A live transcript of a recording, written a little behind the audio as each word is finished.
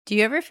Do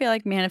you ever feel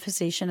like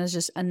manifestation is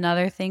just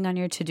another thing on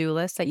your to-do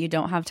list that you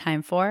don't have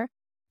time for?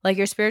 Like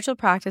your spiritual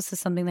practice is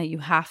something that you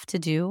have to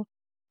do?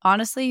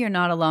 Honestly, you're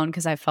not alone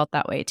because I've felt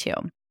that way too.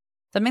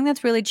 Something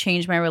that's really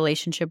changed my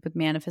relationship with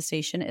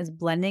manifestation is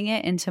blending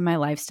it into my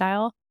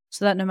lifestyle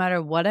so that no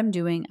matter what I'm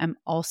doing, I'm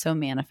also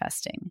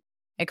manifesting.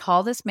 I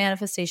call this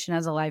manifestation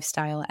as a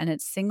lifestyle, and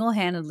it's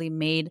single-handedly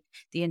made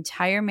the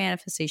entire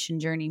manifestation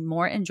journey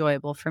more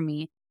enjoyable for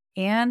me,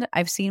 and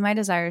I've seen my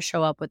desires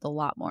show up with a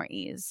lot more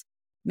ease.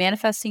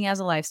 Manifesting as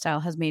a lifestyle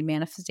has made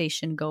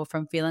manifestation go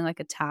from feeling like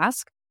a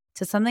task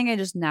to something I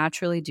just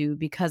naturally do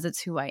because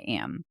it's who I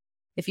am.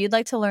 If you'd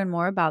like to learn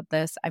more about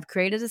this, I've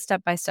created a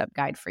step-by-step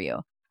guide for you.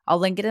 I'll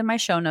link it in my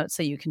show notes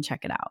so you can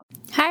check it out.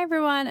 Hi,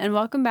 everyone, and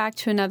welcome back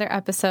to another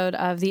episode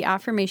of the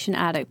Affirmation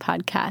Addict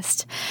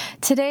podcast.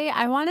 Today,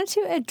 I wanted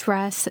to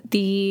address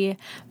the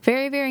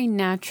very, very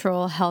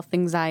natural health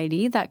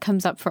anxiety that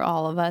comes up for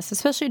all of us,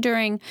 especially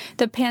during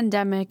the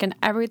pandemic and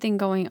everything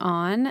going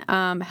on.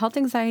 Health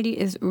anxiety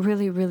is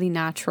really, really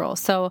natural.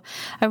 So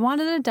I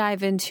wanted to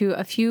dive into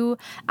a few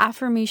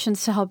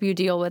affirmations to help you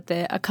deal with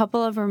it, a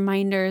couple of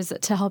reminders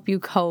to help you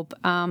cope,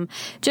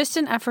 just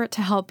an effort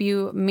to help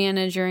you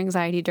manage your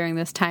anxiety during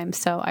this time.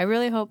 So I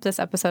really hope this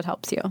episode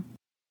helps you.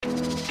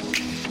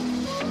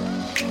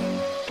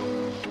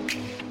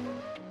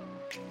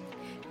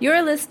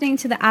 You're listening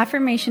to the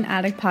Affirmation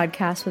Addict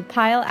podcast with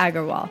Payal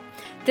Agarwal.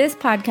 This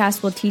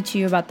podcast will teach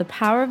you about the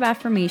power of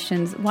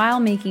affirmations while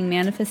making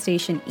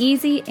manifestation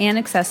easy and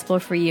accessible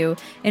for you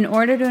in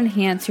order to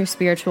enhance your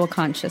spiritual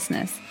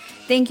consciousness.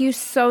 Thank you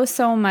so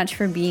much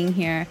for being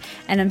here,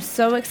 and I'm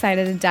so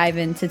excited to dive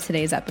into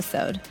today's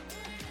episode.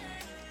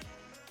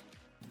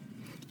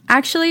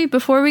 Actually,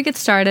 before we get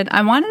started,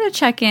 I wanted to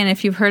check in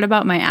if you've heard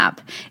about my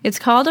app. It's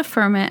called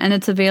Affirm It, and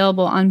it's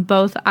available on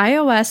both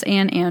iOS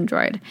and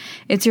Android.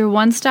 It's your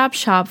one-stop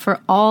shop for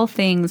all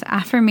things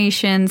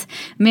affirmations,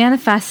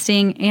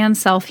 manifesting, and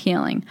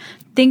self-healing.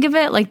 Think of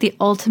it like the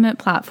ultimate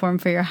platform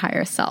for your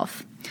higher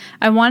self.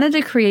 I wanted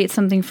to create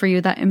something for you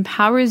that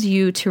empowers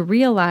you to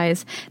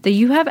realize that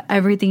you have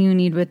everything you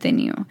need within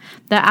you.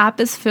 The app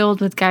is filled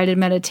with guided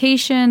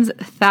meditations,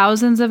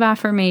 thousands of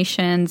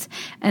affirmations,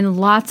 and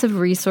lots of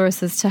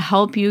resources to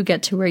help you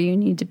get to where you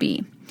need to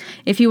be.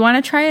 If you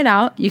want to try it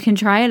out, you can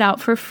try it out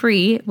for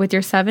free with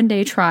your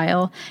 7-day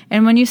trial.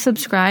 And when you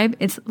subscribe,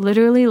 it's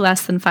literally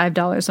less than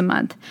 $5 a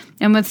month.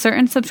 And with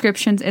certain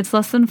subscriptions, it's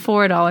less than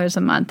 $4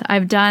 a month.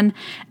 I've done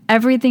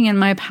everything in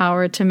my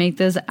power to make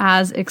this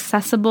as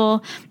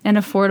accessible and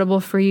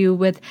affordable for you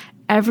with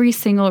every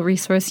single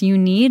resource you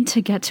need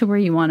to get to where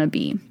you want to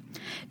be.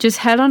 Just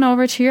head on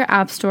over to your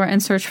app store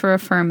and search for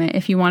Affirm It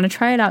if you want to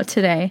try it out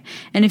today.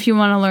 And if you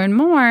want to learn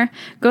more,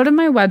 go to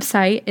my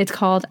website. It's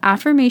called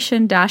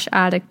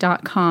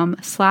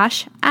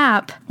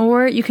affirmation-addict.com/app,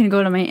 or you can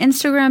go to my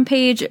Instagram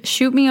page,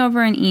 shoot me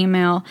over an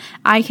email.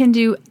 I can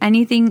do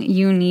anything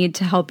you need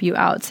to help you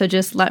out. So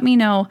just let me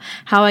know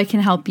how I can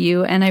help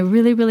you. And I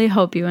really, really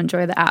hope you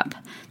enjoy the app.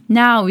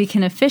 Now we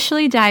can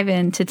officially dive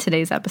into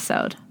today's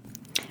episode.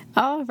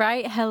 All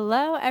right.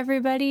 Hello,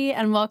 everybody,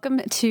 and welcome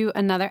to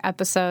another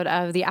episode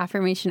of the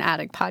Affirmation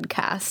Addict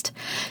podcast.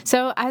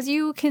 So as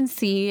you can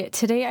see,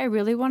 today I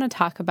really want to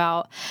talk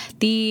about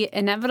the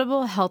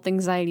inevitable health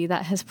anxiety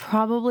that has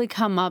probably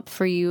come up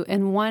for you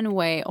in one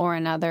way or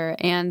another.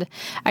 And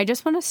I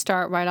just want to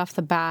start right off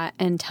the bat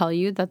and tell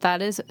you that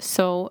that is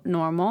so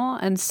normal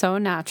and so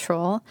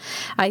natural.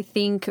 I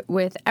think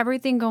with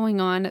everything going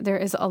on, there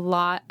is a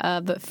lot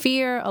of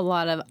fear, a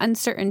lot of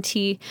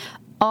uncertainty,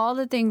 all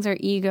the things our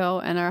ego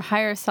and our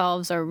higher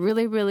selves are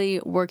really, really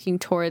working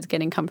towards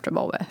getting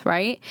comfortable with,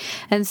 right?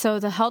 And so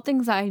the health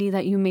anxiety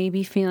that you may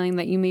be feeling,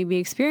 that you may be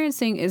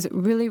experiencing is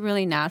really,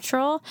 really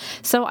natural.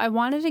 So I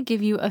wanted to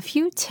give you a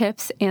few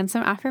tips and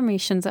some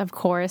affirmations, of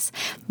course,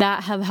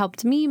 that have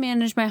helped me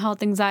manage my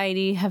health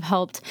anxiety, have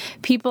helped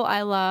people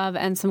I love,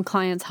 and some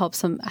clients help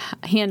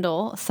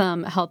handle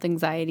some health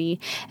anxiety.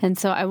 And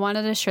so I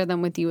wanted to share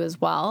them with you as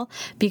well,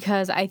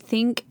 because I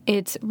think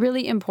it's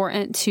really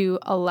important to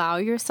allow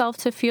yourself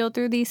to feel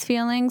through these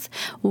feelings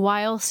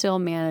while still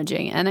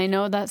managing. And I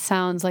know that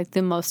sounds like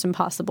the most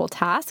impossible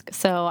task,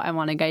 so I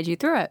want to guide you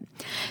through it.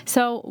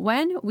 So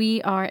when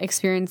we are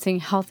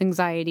experiencing health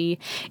anxiety,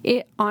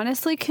 it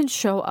honestly can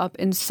show up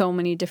in so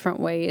many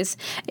different ways.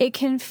 It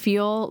can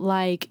feel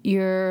like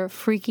you're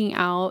freaking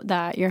out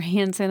that your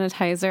hand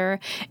sanitizer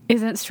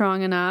isn't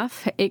strong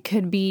enough. It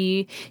could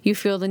be you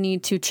feel the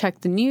need to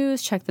check the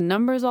news, check the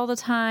numbers all the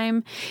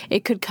time.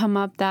 It could come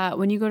up that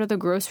when you go to the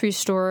grocery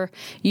store,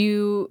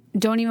 you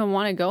don't even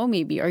want to go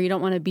maybe, or you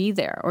don't want to be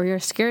there, or you're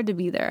scared to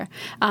be there.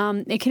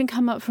 It can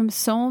come up from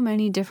so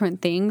many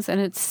different things,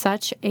 and it's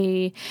such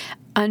a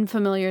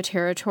unfamiliar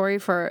territory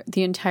for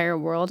the entire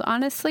world,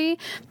 honestly,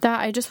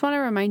 that I just want to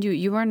remind you,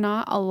 you are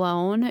not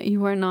alone.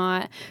 You are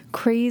not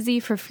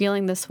crazy for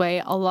feeling this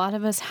way. A lot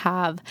of us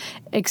have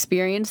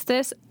experienced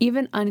this,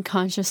 even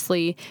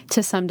unconsciously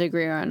to some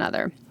degree or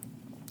another.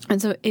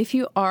 And so if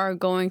you are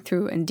going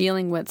through and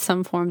dealing with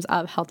some forms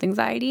of health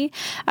anxiety,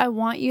 I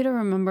want you to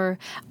remember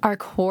our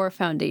core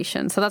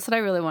foundation. So that's what I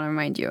really want to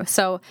remind you.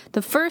 So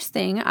the first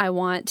thing I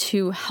want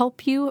to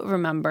help you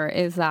remember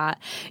is that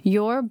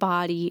your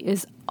body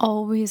is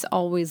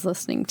always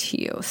listening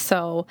to you.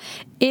 So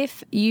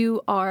if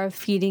you are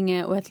feeding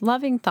it with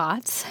loving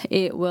thoughts,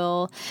 it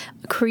will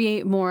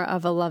create more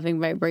of a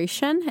loving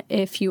vibration.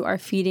 If you are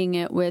feeding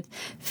it with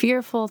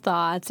fearful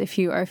thoughts, if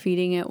you are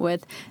feeding it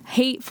with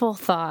hateful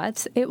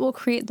thoughts, it will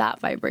create that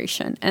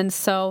vibration. And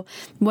so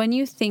when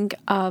you think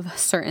of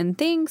certain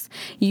things,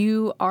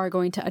 you are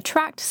going to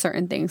attract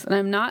certain things. And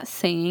I'm not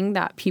saying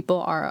that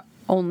people are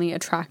only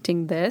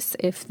attracting this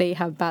if they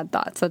have bad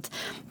thoughts. That's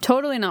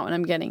totally not what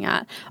I'm getting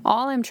at.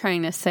 All I'm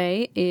trying to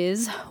say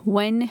is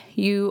when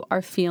you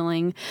are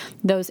feeling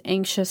those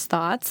anxious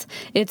thoughts,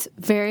 it's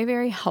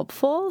very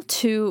helpful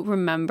to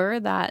remember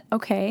that,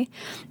 okay,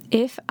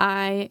 if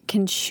I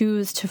can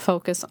choose to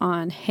focus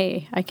on,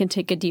 hey, I can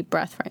take a deep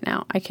breath right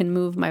now. I can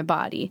move my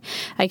body.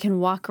 I can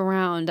walk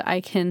around.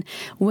 I can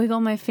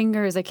wiggle my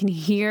fingers. I can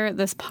hear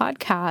this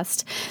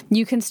podcast.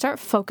 You can start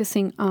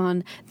focusing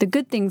on the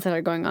good things that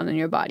are going on in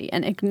your body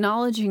and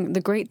acknowledging the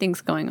great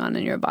things going on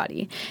in your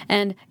body.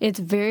 And it's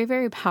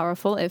very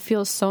powerful. It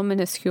feels so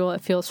minuscule.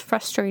 It feels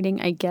frustrating.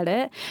 I get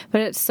it.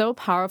 But it's so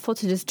powerful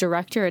to just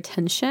direct your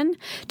attention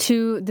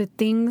to the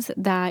things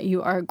that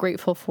you are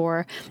grateful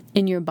for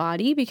in your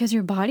body, because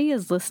your body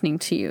is listening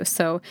to you.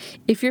 So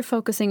if you're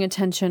focusing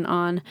attention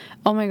on,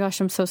 oh my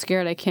gosh, I'm so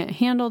scared, I can't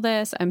handle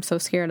this, I'm so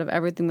scared of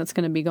everything that's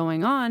going to be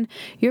going on,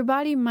 your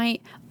body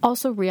might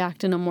also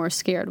react in a more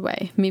scared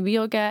way. Maybe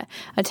you'll get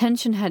a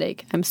tension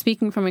headache. I'm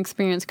speaking from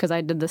experience because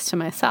I did this to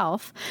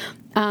myself.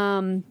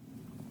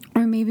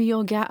 Or maybe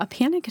you'll get a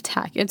panic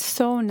attack. It's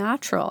so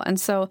natural. And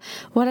so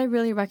what I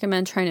really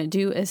recommend trying to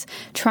do is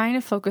trying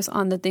to focus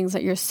on the things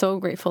that you're so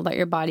grateful that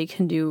your body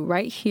can do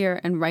right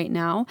here and right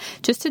now.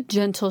 Just a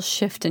gentle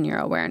shift in your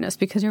awareness,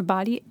 because your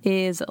body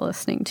is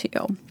listening to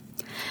you.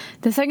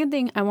 The second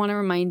thing I want to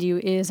remind you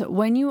is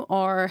when you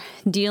are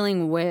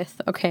dealing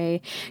with,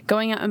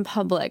 going out in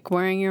public,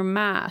 wearing your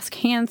mask,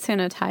 hand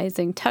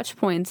sanitizing, touch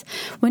points,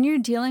 when you're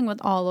dealing with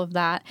all of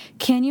that,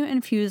 can you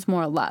infuse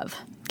more love?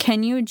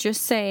 Can you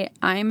just say,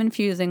 I'm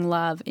infusing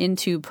love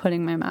into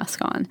putting my mask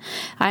on?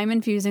 I'm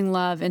infusing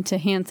love into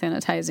hand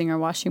sanitizing or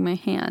washing my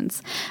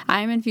hands.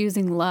 I'm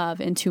infusing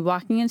love into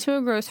walking into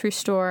a grocery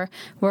store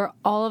where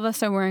all of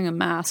us are wearing a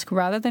mask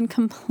rather than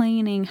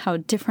complaining how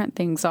different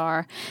things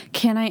are.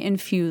 Can I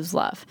infuse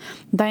love?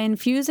 By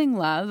infusing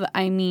love,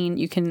 I mean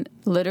you can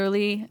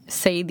literally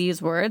say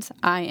these words,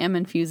 I am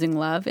infusing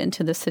love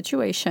into the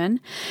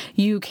situation.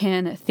 You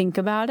can think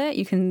about it.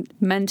 You can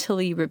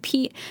mentally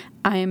repeat,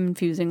 I am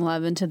infusing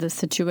love into this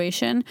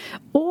situation,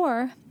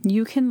 or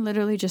you can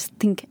literally just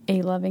think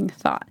a loving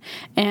thought.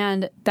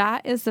 And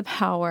that is the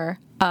power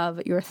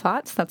of your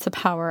thoughts. That's the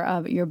power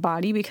of your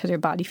body, because your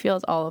body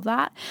feels all of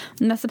that.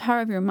 And that's the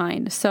power of your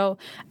mind. So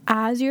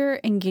as you're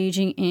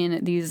engaging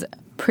in these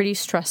pretty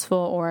stressful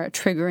or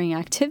triggering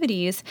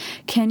activities,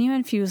 can you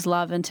infuse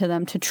love into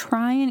them to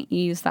try and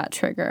ease that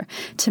trigger,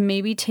 to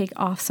maybe take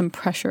off some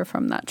pressure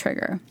from that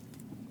trigger?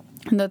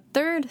 And the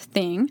third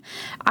thing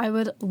I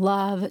would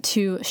love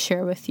to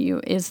share with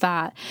you is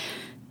that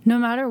no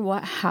matter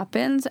what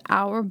happens,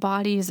 our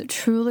bodies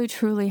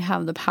truly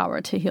have the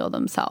power to heal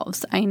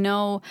themselves. I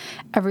know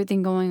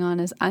everything going on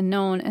is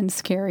unknown and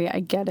scary. I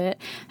get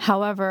it.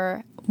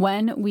 However,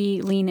 when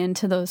we lean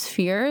into those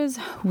fears,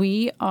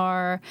 we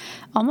are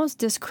almost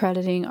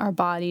discrediting our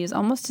bodies,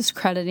 almost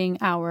discrediting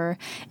our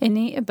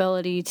innate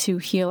ability to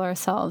heal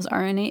ourselves,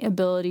 our innate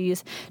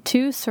abilities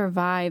to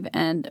survive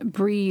and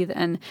breathe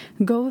and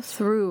go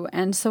through.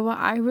 And so what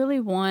I really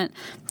want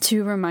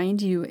to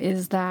remind you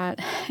is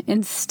that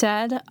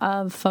instead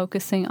of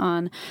focusing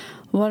on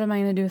what am I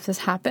going to do if this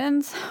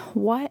happens?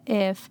 What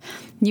if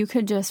you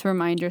could just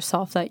remind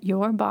yourself that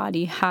your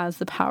body has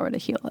the power to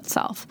heal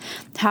itself?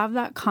 Have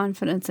that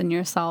confidence in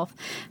yourself.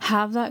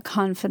 Have that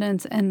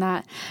confidence and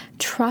that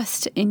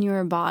trust in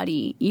your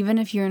body. Even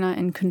if you're not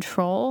in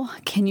control,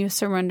 can you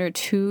surrender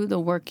to the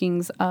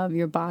workings of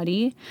your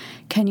body?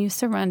 Can you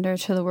surrender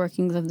to the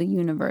workings of the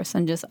universe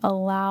and just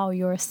allow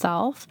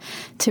yourself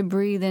to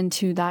breathe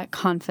into that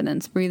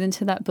confidence, breathe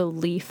into that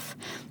belief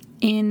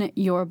in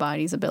your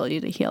body's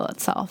ability to heal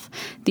itself?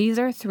 These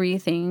are three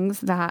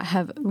things that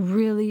have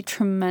really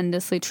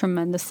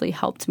tremendously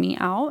helped me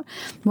out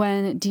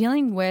when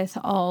dealing with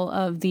all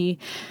of the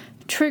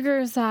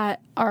triggers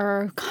that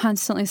are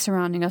constantly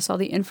surrounding us, all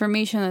the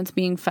information that's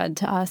being fed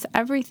to us,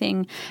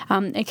 everything.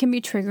 It can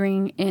be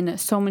triggering in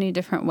so many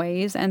different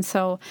ways. And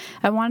so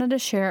I wanted to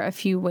share a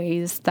few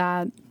ways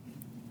that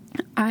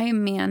I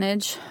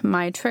manage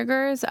my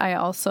triggers. I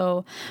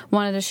also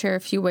wanted to share a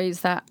few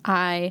ways that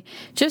I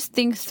just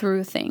think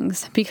through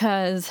things,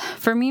 because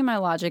for me, my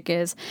logic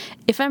is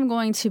if I'm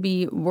going to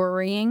be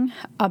worrying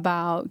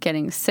about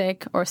getting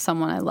sick or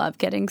someone I love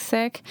getting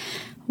sick,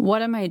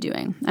 what am I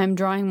doing? I'm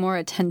drawing more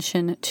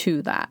attention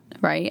to that.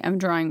 right? I'm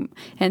drawing,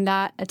 and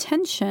that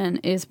attention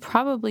is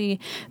probably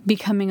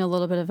becoming a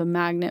little bit of a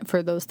magnet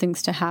for those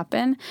things to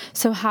happen.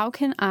 So how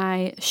can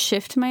I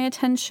shift my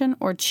attention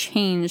or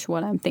change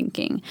what I'm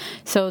thinking?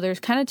 So there's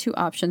kind of two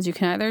options. You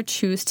can either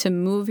choose to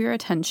move your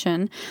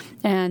attention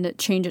and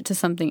change it to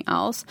something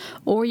else,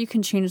 or you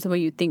can change the way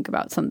you think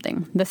about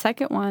something. The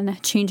second one,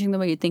 changing the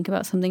way you think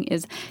about something,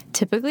 is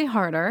typically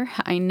harder.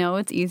 I know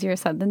it's easier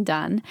said than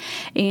done,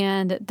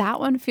 and that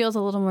one feels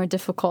a little more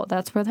difficult.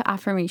 That's where the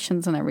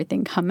affirmations and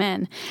everything come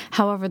in.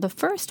 However, the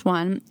first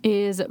one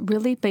is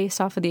really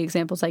based off of the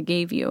examples I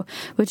gave you,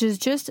 which is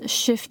just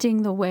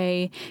shifting the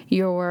way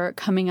you're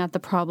coming at the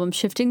problem,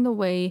 shifting the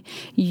way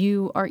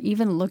you are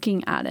even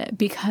looking at it,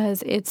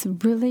 because it's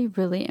really,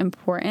 really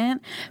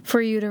important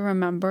for you to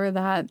remember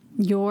that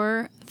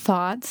your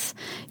thoughts,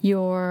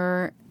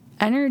 your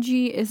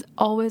energy is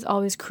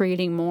always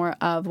creating more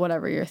of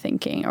whatever you're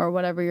thinking or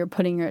whatever you're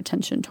putting your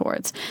attention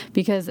towards,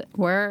 because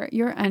where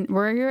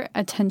your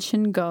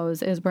attention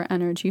goes is where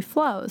energy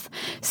flows.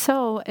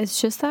 So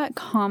it's just that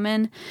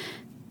common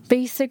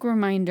basic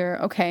reminder,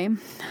 okay,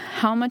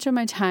 how much of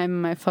my time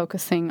am I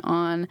focusing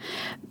on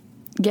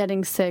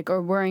getting sick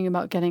or worrying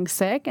about getting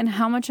sick, and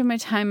how much of my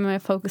time am I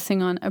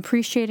focusing on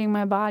appreciating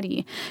my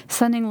body,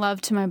 sending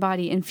love to my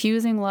body,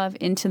 infusing love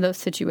into those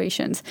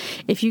situations?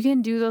 If you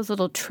can do those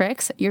little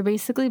tricks, you're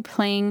basically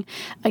playing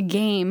a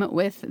game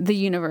with the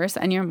universe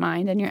and your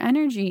mind and your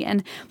energy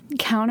and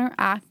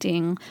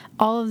counteracting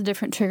all of the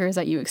different triggers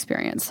that you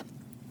experience.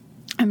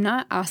 I'm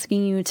not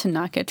asking you to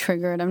not get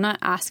triggered. I'm not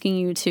asking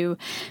you to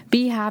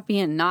be happy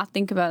and not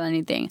think about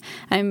anything.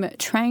 I'm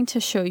trying to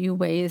show you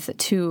ways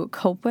to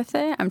cope with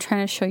it. I'm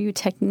trying to show you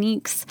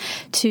techniques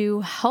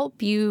to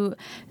help you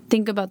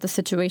think about the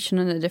situation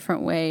in a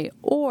different way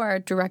or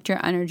direct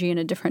your energy in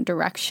a different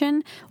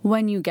direction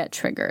when you get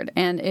triggered.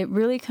 And it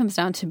really comes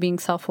down to being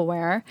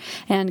self-aware,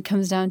 and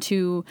comes down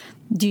to,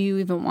 do you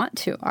even want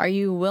to? Are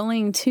you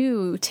willing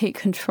to take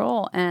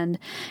control and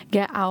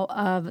get out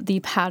of the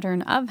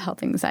pattern of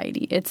health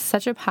anxiety? It's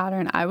such a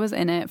pattern. I was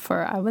in it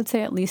for, I would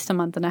say, at least a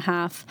month and a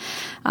half.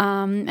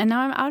 And now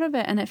I'm out of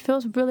it, and it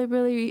feels really,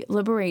 really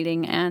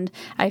liberating. And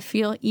I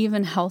feel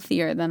even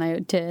healthier than I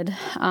did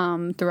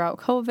throughout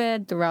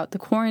COVID, throughout the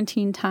quarantine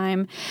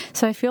time.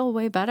 So I feel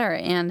way better.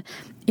 And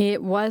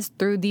it was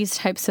through these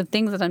types of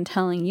things that I'm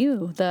telling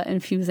you, the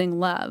infusing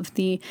love,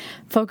 the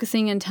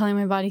focusing and telling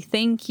my body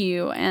thank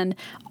you, and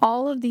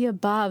all of the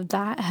above,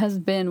 that has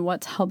been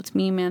what's helped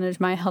me manage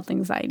my health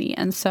anxiety.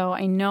 And so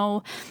I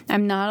know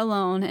I'm not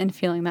alone in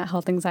feeling that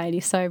health anxiety.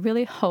 So I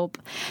really hope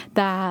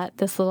that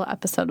this little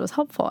episode was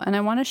helpful. And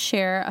I want to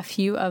share a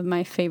few of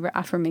my favorite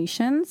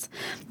affirmations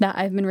that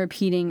I've been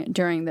repeating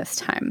during this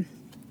time.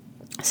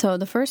 So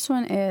the first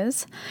one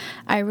is,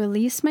 I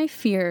release my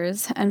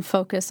fears and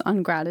focus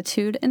on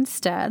gratitude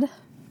instead.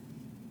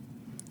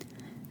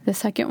 The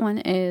second one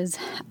is,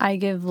 I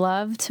give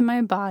love to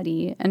my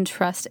body and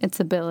trust its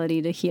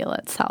ability to heal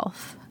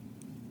itself.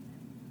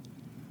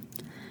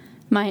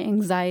 My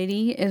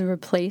anxiety is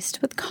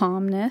replaced with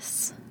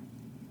calmness.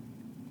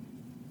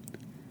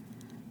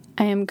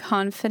 I am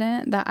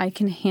confident that I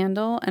can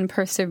handle and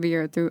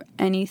persevere through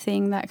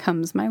anything that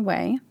comes my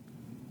way.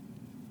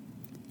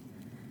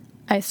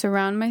 I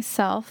surround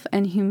myself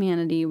and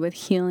humanity with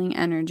healing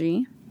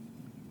energy.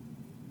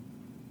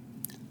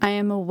 I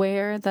am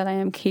aware that I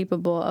am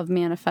capable of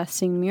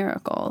manifesting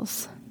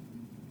miracles.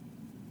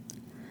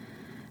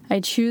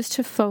 I choose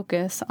to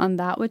focus on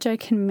that which I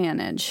can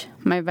manage,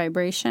 my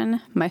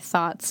vibration, my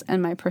thoughts,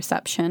 and my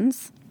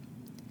perceptions.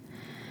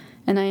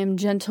 And I am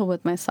gentle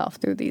with myself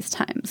through these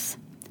times.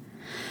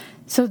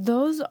 So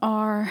those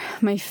are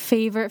my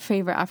favorite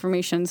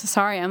affirmations.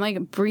 Sorry, I'm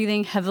like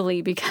breathing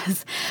heavily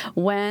because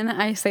when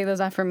I say those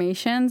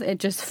affirmations, it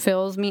just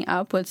fills me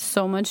up with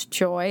so much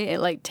joy. It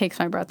like takes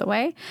my breath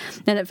away,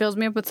 and it fills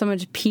me up with so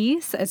much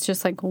peace. It's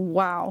just like,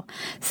 wow.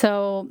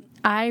 So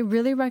I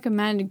really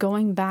recommend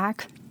going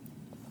back,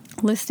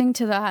 listening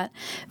to that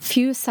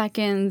few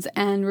seconds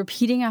and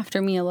repeating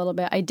after me a little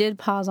bit. I did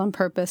pause on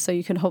purpose so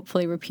you could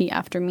hopefully repeat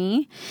after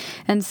me.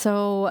 And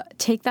so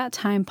take that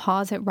time,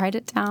 pause it, write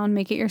it down,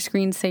 make it your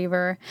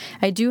screensaver.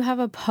 I do have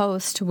a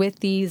post with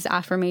these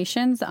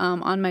affirmations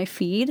on my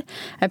feed.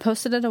 I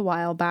posted it a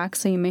while back,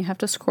 so you may have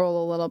to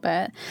scroll a little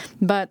bit,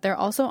 but they're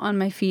also on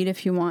my feed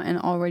if you want an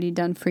already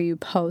done for you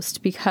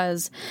post,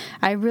 because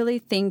I really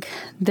think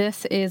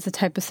this is the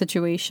type of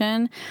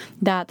situation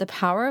that the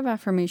power of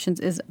affirmations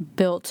is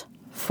built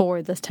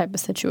for this type of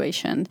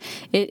situation.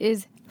 It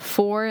is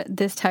for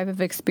this type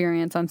of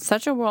experience on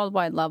such a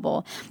worldwide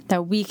level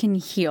that we can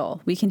heal.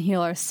 We can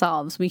heal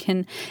ourselves. We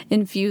can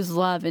infuse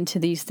love into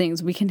these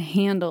things. We can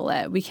handle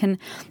it. We can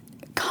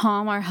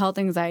calm our health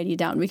anxiety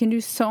down. We can do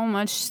so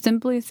much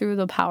simply through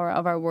the power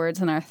of our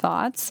words and our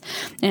thoughts.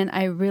 And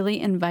I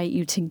really invite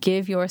you to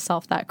give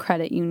yourself that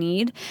credit you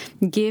need.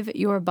 Give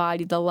your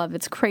body the love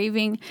it's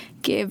craving.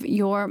 Give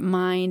your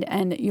mind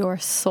and your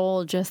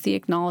soul just the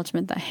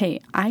acknowledgement that, hey,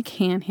 I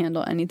can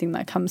handle anything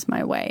that comes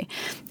my way.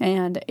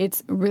 And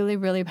it's really,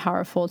 really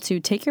powerful to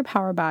take your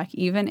power back,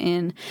 even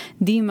in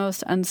the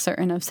most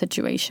uncertain of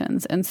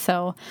situations. And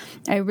so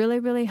I really,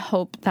 really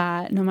hope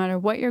that no matter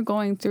what you're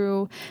going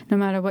through, no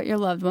matter what your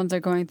loved ones are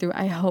going through,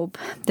 I hope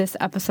this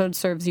episode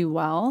serves you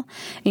well.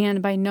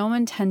 And by no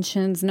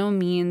intentions, no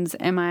means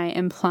am I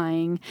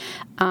implying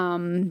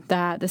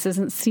that this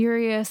isn't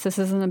serious, this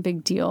isn't a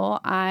big deal.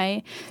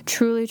 I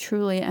truly,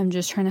 truly am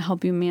just trying to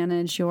help you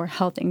manage your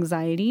health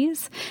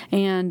anxieties.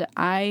 And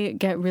I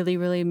get really,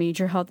 really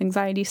major health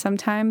anxiety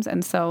sometimes.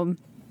 And so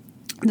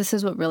this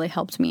is what really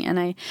helped me. And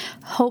I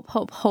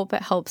hope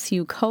it helps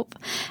you cope.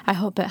 I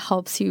hope it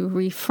helps you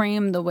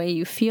reframe the way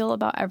you feel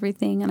about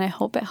everything. And I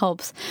hope it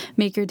helps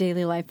make your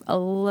daily life a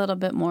little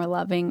bit more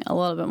loving, a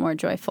little bit more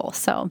joyful.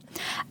 So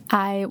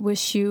I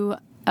wish you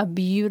a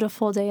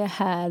beautiful day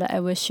ahead. I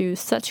wish you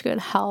such good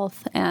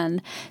health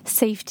and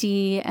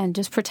safety and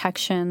just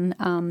protection.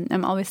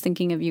 I'm always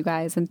thinking of you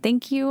guys, and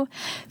thank you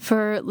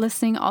for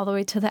listening all the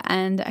way to the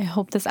end. I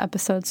hope this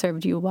episode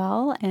served you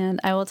well, and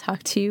I will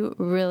talk to you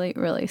really,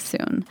 really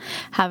soon.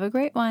 Have a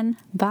great one.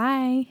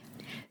 Bye.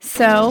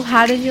 So,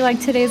 how did you like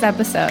today's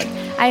episode?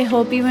 I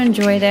hope you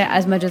enjoyed it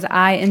as much as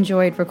I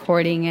enjoyed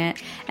recording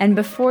it. And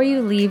before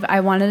you leave, I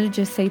wanted to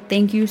just say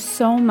thank you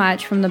so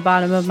much from the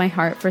bottom of my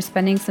heart for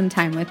spending some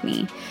time with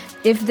me.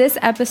 If this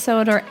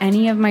episode or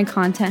any of my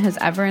content has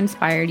ever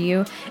inspired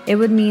you, it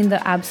would mean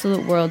the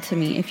absolute world to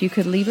me if you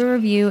could leave a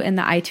review in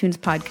the iTunes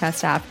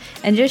podcast app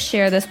and just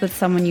share this with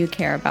someone you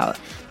care about.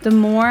 The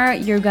more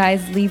you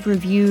guys leave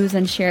reviews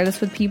and share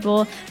this with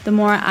people, the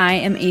more I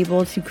am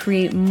able to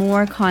create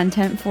more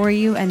content for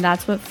you, and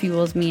that's what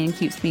fuels me and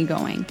keeps me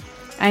going.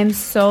 I am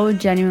so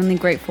genuinely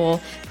grateful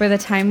for the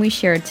time we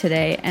shared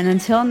today, and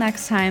until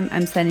next time,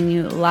 I'm sending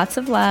you lots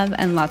of love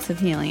and lots of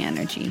healing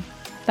energy.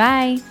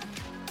 Bye!